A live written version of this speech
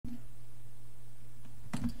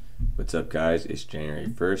What's up, guys? It's January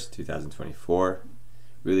 1st, 2024.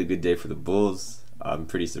 Really good day for the bulls. I'm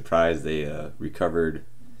pretty surprised they recovered.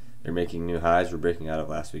 They're making new highs. We're breaking out of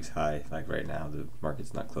last week's high. Like right now, the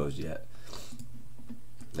market's not closed yet.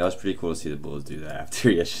 That was pretty cool to see the bulls do that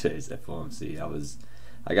after yesterday's FOMC.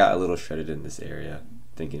 I got a little shredded in this area,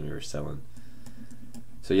 thinking we were selling.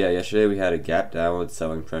 So yeah, yesterday we had a gap down with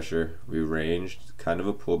selling pressure. We ranged, kind of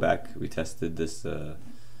a pullback. We tested this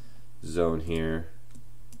zone here.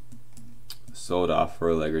 Sold off for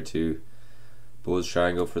a leg or two. Bulls try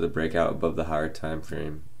and go for the breakout above the higher time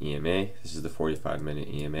frame EMA. This is the 45-minute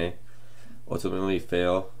EMA. Ultimately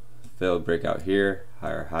failed breakout here.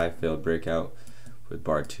 Higher high, failed breakout with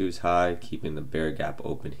bar 2's high, keeping the bear gap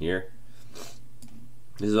open here.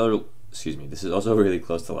 This is also really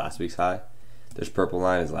close to last week's high. This purple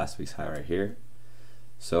line is last week's high right here.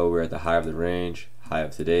 So we're at the high of the range, high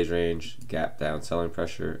of today's range, gap down, selling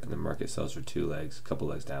pressure, and the market sells for 2 legs, a couple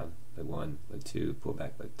legs down, leg 1, leg 2, pull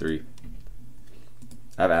back, leg 3.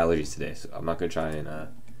 I have allergies today, so I'm not gonna try and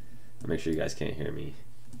make sure you guys can't hear me,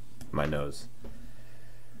 my nose.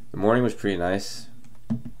 The morning was pretty nice.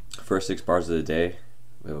 First 6 bars of the day,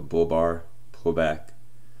 we have a bull bar, pull back,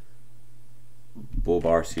 bull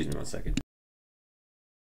bar. Excuse me one second.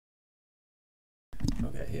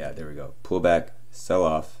 Okay, yeah, there we go. Pull back, sell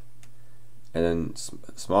off, and then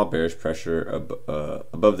small bearish pressure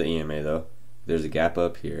above the EMA though. There's a gap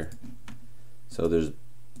up here, so there's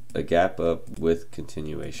a gap up with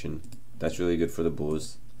continuation. That's really good for the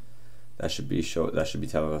bulls. That should be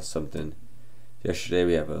telling us something. Yesterday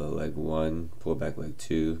we have a leg 1, pull back leg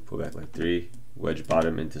 2, pull back leg 3, wedge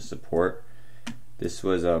bottom into support. This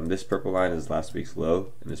was this purple line is last week's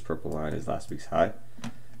low, and this purple line is last week's high.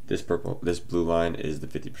 This blue line is the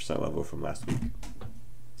 50% level from last week.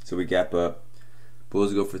 So we gap up.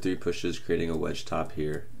 Bulls go for 3 pushes, creating a wedge top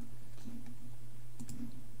here.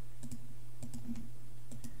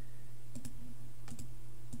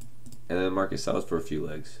 And then the market sells for a few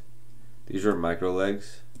legs. These are micro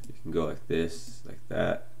legs. You can go like this, like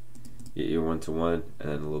that. Get your 1-to-1, and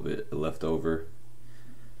then a little bit left over.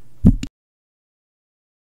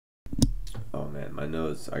 Oh man, my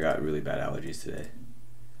nose. I got really bad allergies today.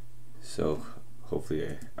 So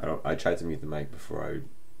hopefully I tried to mute the mic before I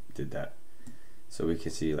did that. So we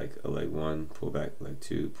can see like a leg 1, pull back leg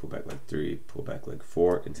 2, pull back leg 3, pull back leg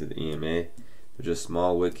 4 into the EMA. There's a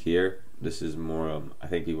small wick here. This is more I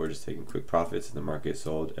think people were just taking quick profits and the market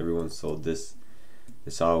sold. Everyone sold this.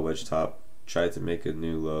 They saw a wedge top, tried to make a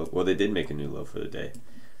new low. Well, they did make a new low for the day.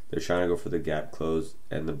 They're trying to go for the gap close,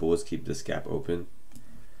 and the bulls keep this gap open.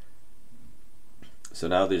 So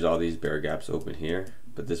now there's all these bear gaps open here,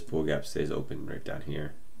 but this bull gap stays open right down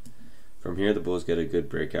here. From here, the bulls get a good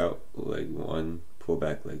breakout, leg 1, pull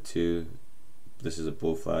back leg 2. This is a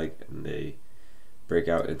bull flag, and they break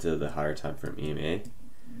out into the higher time frame EMA.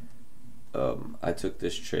 I took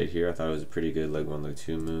this trade here. I thought it was a pretty good leg 1, leg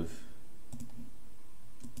 2 move.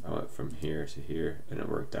 I went from here to here, and it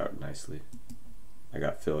worked out nicely. I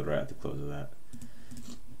got filled right at the close of that.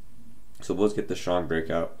 So bulls get the strong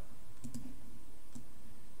breakout,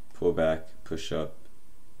 pull back, push up,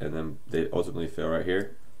 and then they ultimately fail right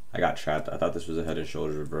here. I got trapped. I thought this was a head and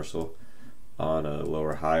shoulders reversal on a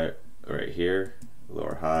lower high right here,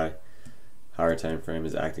 lower high. Higher time frame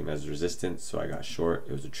is acting as resistance, so I got short.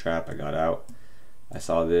 It was a trap. I got out. I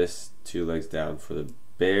saw this 2 legs down for the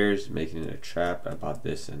bears, making it a trap. I bought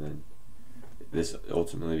this, and then this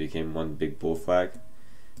ultimately became one big bull flag.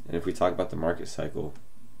 And if we talk about the market cycle,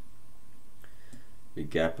 we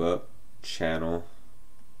gap up, channel,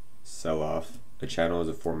 sell off. A channel is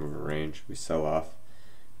a form of a range. We sell off,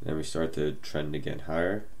 and then we start to trend again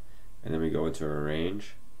higher, and then we go into a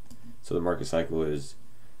range. So the market cycle is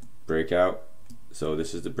breakout. So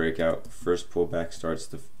this is the breakout. First pullback starts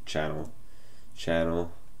the channel.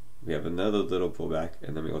 We have another little pullback,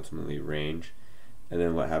 and then we ultimately range. And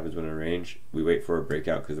then what happens when a range? We wait for a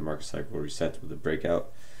breakout because the market cycle resets with a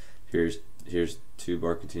breakout. Here's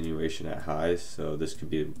 2-bar continuation at highs. So this could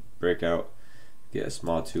be a breakout. Get a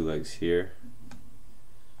small 2 legs here.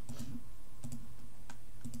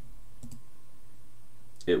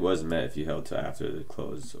 It was met if you held to after the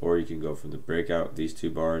close, or you can go from the breakout, these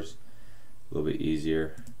 2 bars, a little bit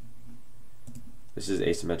easier. This is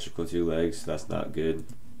asymmetrical 2 legs, so that's not good.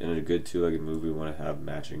 In a good 2-legged move, we want to have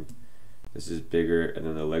matching. This is bigger, and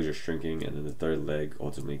then the legs are shrinking, and then the 3rd leg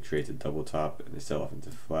ultimately creates a double top, and they sell off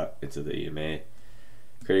into the EMA,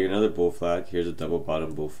 creating another bull flag. Here's a double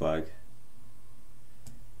bottom bull flag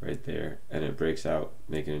right there, and it breaks out,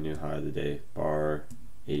 making a new high of the day. Bar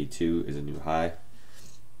 82 is a new high.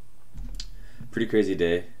 Pretty crazy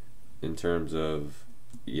day in terms of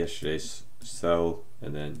yesterday's sell,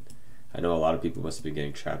 and then I know a lot of people must have been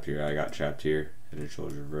getting trapped here. I got trapped here, head and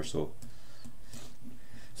shoulders reversal.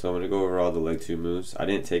 So I'm going to go over all the leg 2 moves. I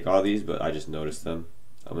didn't take all these, but I just noticed them.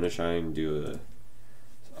 I'm going to try and do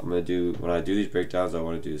when I do these breakdowns, I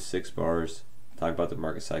want to do 6 bars, talk about the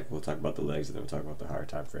market cycle, we'll talk about the legs, and then we'll talk about the higher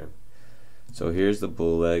time frame. So here's the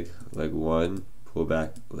bull leg, leg 1, pull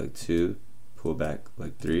back, leg 2, pull back,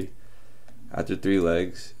 leg 3. After 3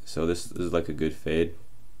 legs, so this is like a good fade.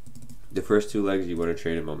 The first 2 legs you want to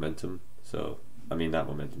trade in momentum. So, I mean not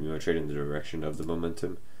momentum, you want to trade in the direction of the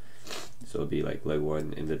momentum. So it'll be like leg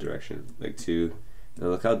 1 in the direction, leg 2. And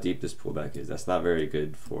look how deep this pullback is. That's not very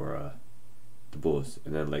good for the bulls.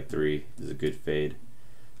 And then leg 3 is a good fade.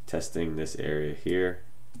 Testing this area here,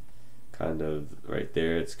 kind of right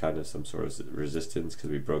there. It's kind of some sort of resistance because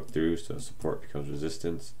we broke through, so support becomes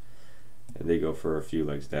resistance. And they go for a few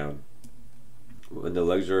legs down. When the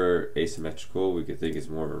legs are asymmetrical, we could think it's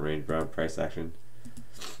more of a range bound price action.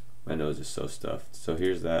 My nose is so stuffed. So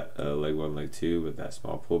here's that leg 1, leg 2 with that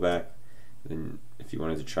small pullback. Then if you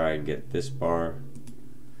wanted to try and get this bar,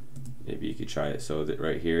 maybe you could try it. So that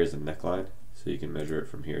right here is a neckline, so you can measure it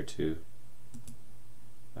from here too.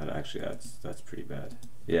 Actually, that's pretty bad.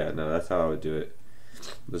 Yeah, no, that's how I would do it.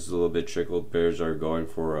 This is a little bit trickled. Bears are going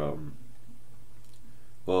for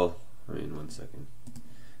well, I mean, 1 second.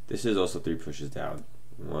 This is also 3 pushes down.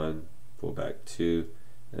 1, pull back 2,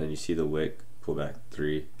 and then you see the wick, pull back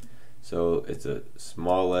 3. So it's a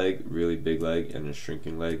small leg, really big leg, and a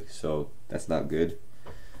shrinking leg. So that's not good.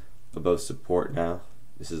 Above support now.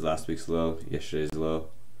 This is last week's low, yesterday's low.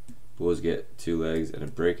 Bulls get 2 legs and a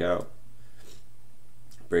breakout.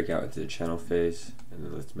 Breakout into the channel phase, and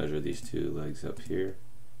then let's measure these 2 legs up here,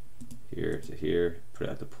 here to here. Put it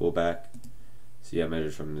at the pullback. See, I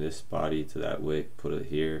measured from this body to that wick, put it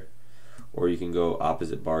here. Or you can go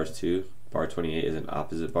opposite bars too. Bar 28 is an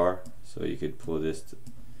opposite bar, so you could pull this to,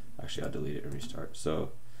 actually I'll delete it and restart.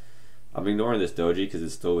 So I'm ignoring this doji because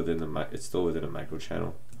it's still within a micro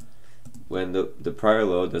channel. When the prior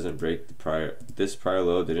low doesn't break this prior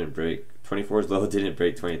low didn't break 24's low didn't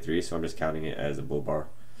break 23, so I'm just counting it as a bull bar.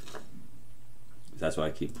 That's why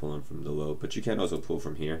I keep pulling from the low, but you can also pull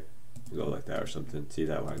from here, go like that or something. See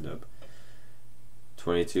that lined up.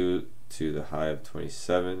 22 to the high of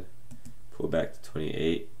 27, pull back to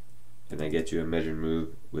 28, and then get you a measured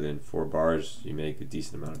move within 4 bars. You make a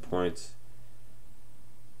decent amount of points.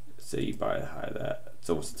 Let's say you buy the high of that. It's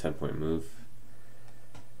almost a 10-point move.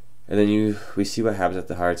 And then we see what happens at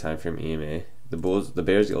the higher time frame EMA. The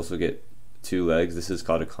bears also get 2 legs. This is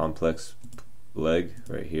called a complex leg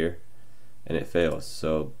right here, and it fails.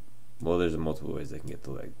 So, well, there's multiple ways they can get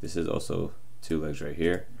the leg. This is also 2 legs right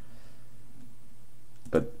here.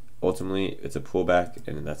 But ultimately, it's a pullback,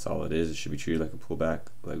 and that's all it is. It should be treated like a pullback,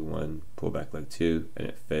 leg 1, pullback, leg 2, and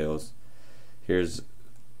it fails. Here's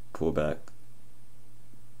pullback,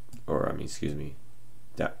 or I mean, excuse me,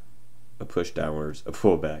 a push downwards, a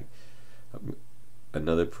pullback,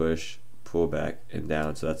 another push, pullback, and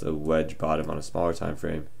down. So that's a wedge bottom on a smaller time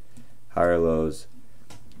frame. Higher lows.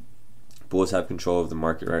 Bulls have control of the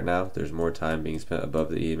market right now. There's more time being spent above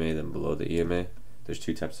the EMA than below the EMA. There's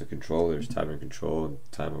 2 types of control. There's time and control, and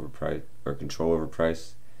time over price, or control over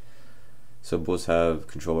price. So bulls have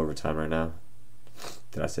control over time right now.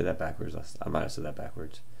 Did I say that backwards? I might have said that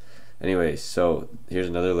backwards. Anyway, so here's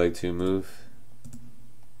another leg 2 move.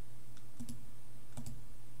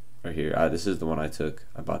 Right here. This is the one I took.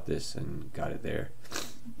 I bought this and got it there.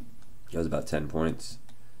 It was about 10 points.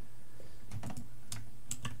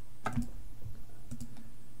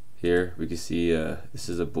 Here we can see this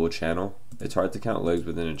is a bull channel. It's hard to count legs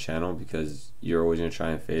within a channel because you're always going to try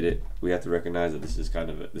and fade it. We have to recognize that this is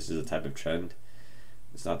a type of trend.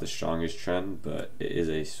 It's not the strongest trend, but it is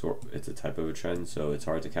it's a type of a trend, so it's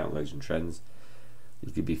hard to count legs and trends.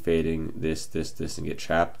 You could be fading this, and get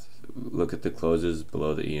trapped. Look at the closes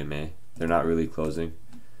below the EMA. They're not really closing.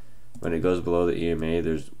 When it goes below the EMA,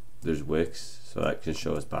 there's wicks, so that can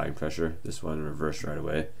show us buying pressure. This one reversed right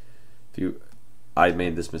away. I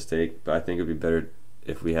made this mistake, but I think it would be better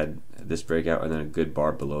if we had this breakout and then a good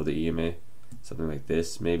bar below the EMA. Something like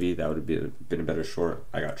this, maybe. That would have been a better short.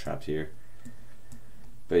 I got trapped here.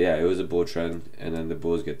 But yeah, it was a bull trend, and then the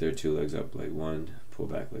bulls get their 2 legs up, leg 1, pull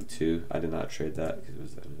back leg 2. I did not trade that because it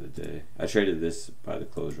was the end of the day. I traded this by the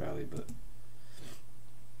close rally, but...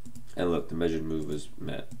 And look, the measured move was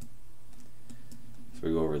met. So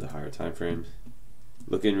we go over the higher time frame.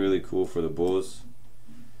 Looking really cool for the bulls.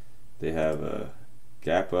 They have a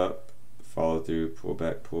gap up, follow through, pull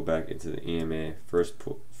back into the EMA,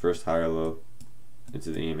 first higher low into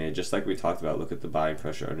the EMA, just like we talked about. Look at the buying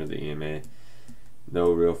pressure under the EMA.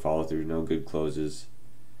 No real follow through, no good closes.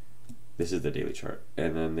 This is the daily chart,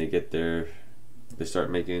 and then they get there, they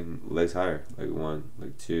start making legs higher, like 1,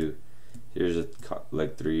 like 2. Here's a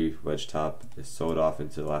leg 3 wedge top. It's sold off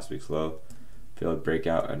into last week's low, failed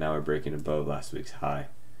breakout, and now we're breaking above last week's high.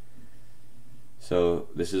 So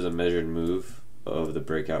this is a measured move of the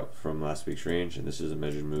breakout from last week's range, and this is a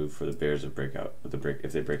measured move for the bears of breakout of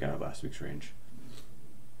if they break out of last week's range.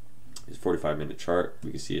 It's 45-minute chart.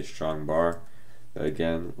 We can see a strong bar, but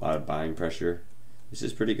again, a lot of buying pressure. This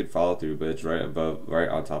is pretty good follow through, but it's right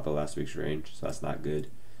on top of last week's range, so that's not good.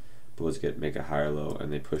 Bulls make a higher low,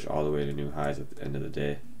 and they push all the way to new highs at the end of the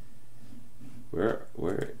day. Where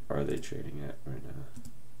are they trading at right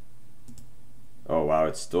now? Oh wow,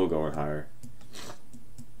 it's still going higher.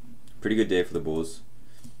 Pretty good day for the bulls.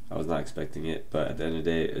 I was not expecting it, but at the end of the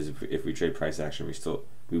day, if we trade price action,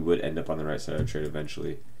 we would end up on the right side of the trade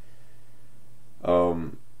eventually.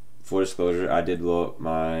 Full disclosure, I did blow up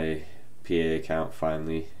my PA account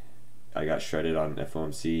finally. I got shredded on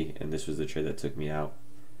FOMC, and this was the trade that took me out.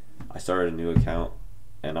 I started a new account,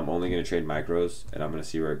 and I'm only going to trade micros, and I'm going to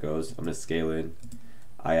see where it goes. I'm going to scale in.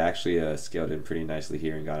 I actually scaled in pretty nicely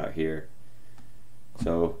here and got out here.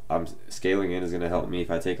 So scaling in is going to help me.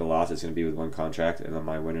 If I take a loss, it's going to be with one contract, and then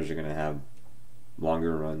my winners are going to have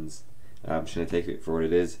longer runs. I'm just going to take it for what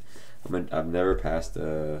it is. I've never passed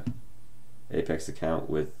a Apex account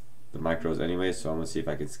with the micros anyway, so I'm going to see if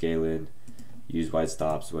I can scale in, use wide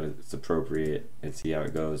stops when it's appropriate, and see how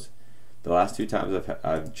it goes. The last 2 times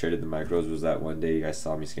I've traded the micros was that one day you guys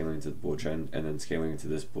saw me scaling into the bull trend and then scaling into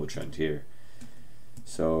this bull trend here.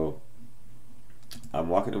 So I'm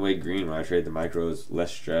walking away green when I trade the micros,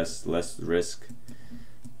 less stress, less risk,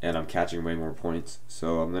 and I'm catching way more points.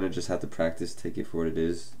 So I'm going to just have to practice, take it for what it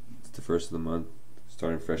is. It's the first of the month,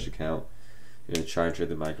 starting a fresh account. I'm going to try and trade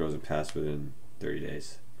the micros and pass within 30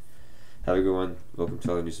 days. Have a good one. Welcome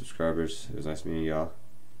to all the new subscribers. It was nice meeting y'all.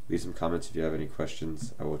 Leave some comments if you have any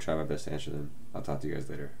questions. I will try my best to answer them. I'll talk to you guys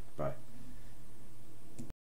later. Bye.